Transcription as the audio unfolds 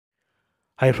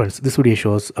Hi friends, this video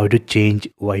shows how to change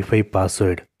Wi-Fi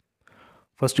password.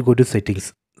 First go to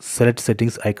settings, select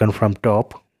settings icon from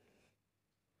top,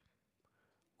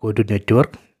 go to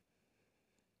network,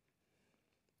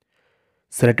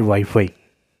 select Wi-Fi.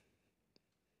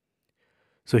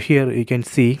 So here you can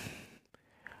see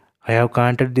I have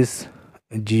connected this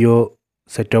Jio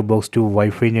Set-Top Box to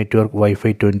Wi-Fi network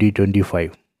Wi-Fi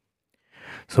 2025.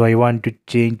 So I want to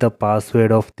change the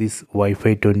password of this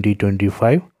Wi-Fi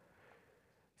 2025.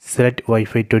 Select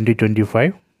Wi-Fi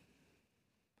 2025.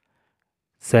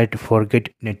 Set forget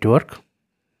network.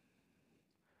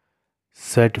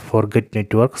 Set forget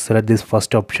network. Select this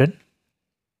first option.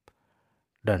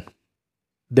 Done.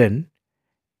 Then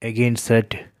again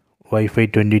set Wi-Fi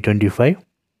 2025.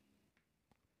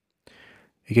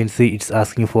 You can see it's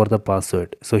asking for the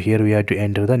password. So here we have to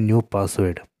enter the new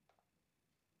password.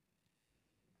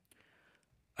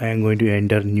 I am going to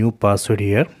enter new password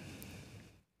here.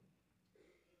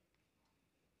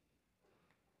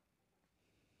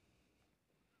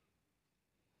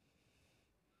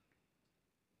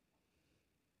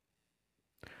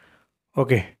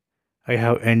 Okay, I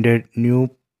have entered new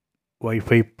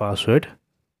Wi-Fi password.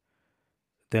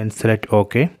 Then select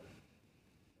OK.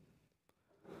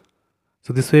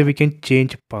 So this way we can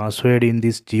change password in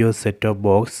this Jio set-top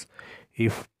box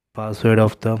if password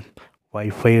of the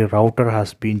Wi-Fi router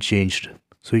has been changed.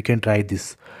 So you can try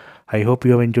this. I hope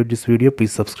you have enjoyed this video.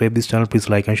 Please subscribe this channel. Please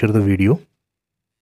like and share the video.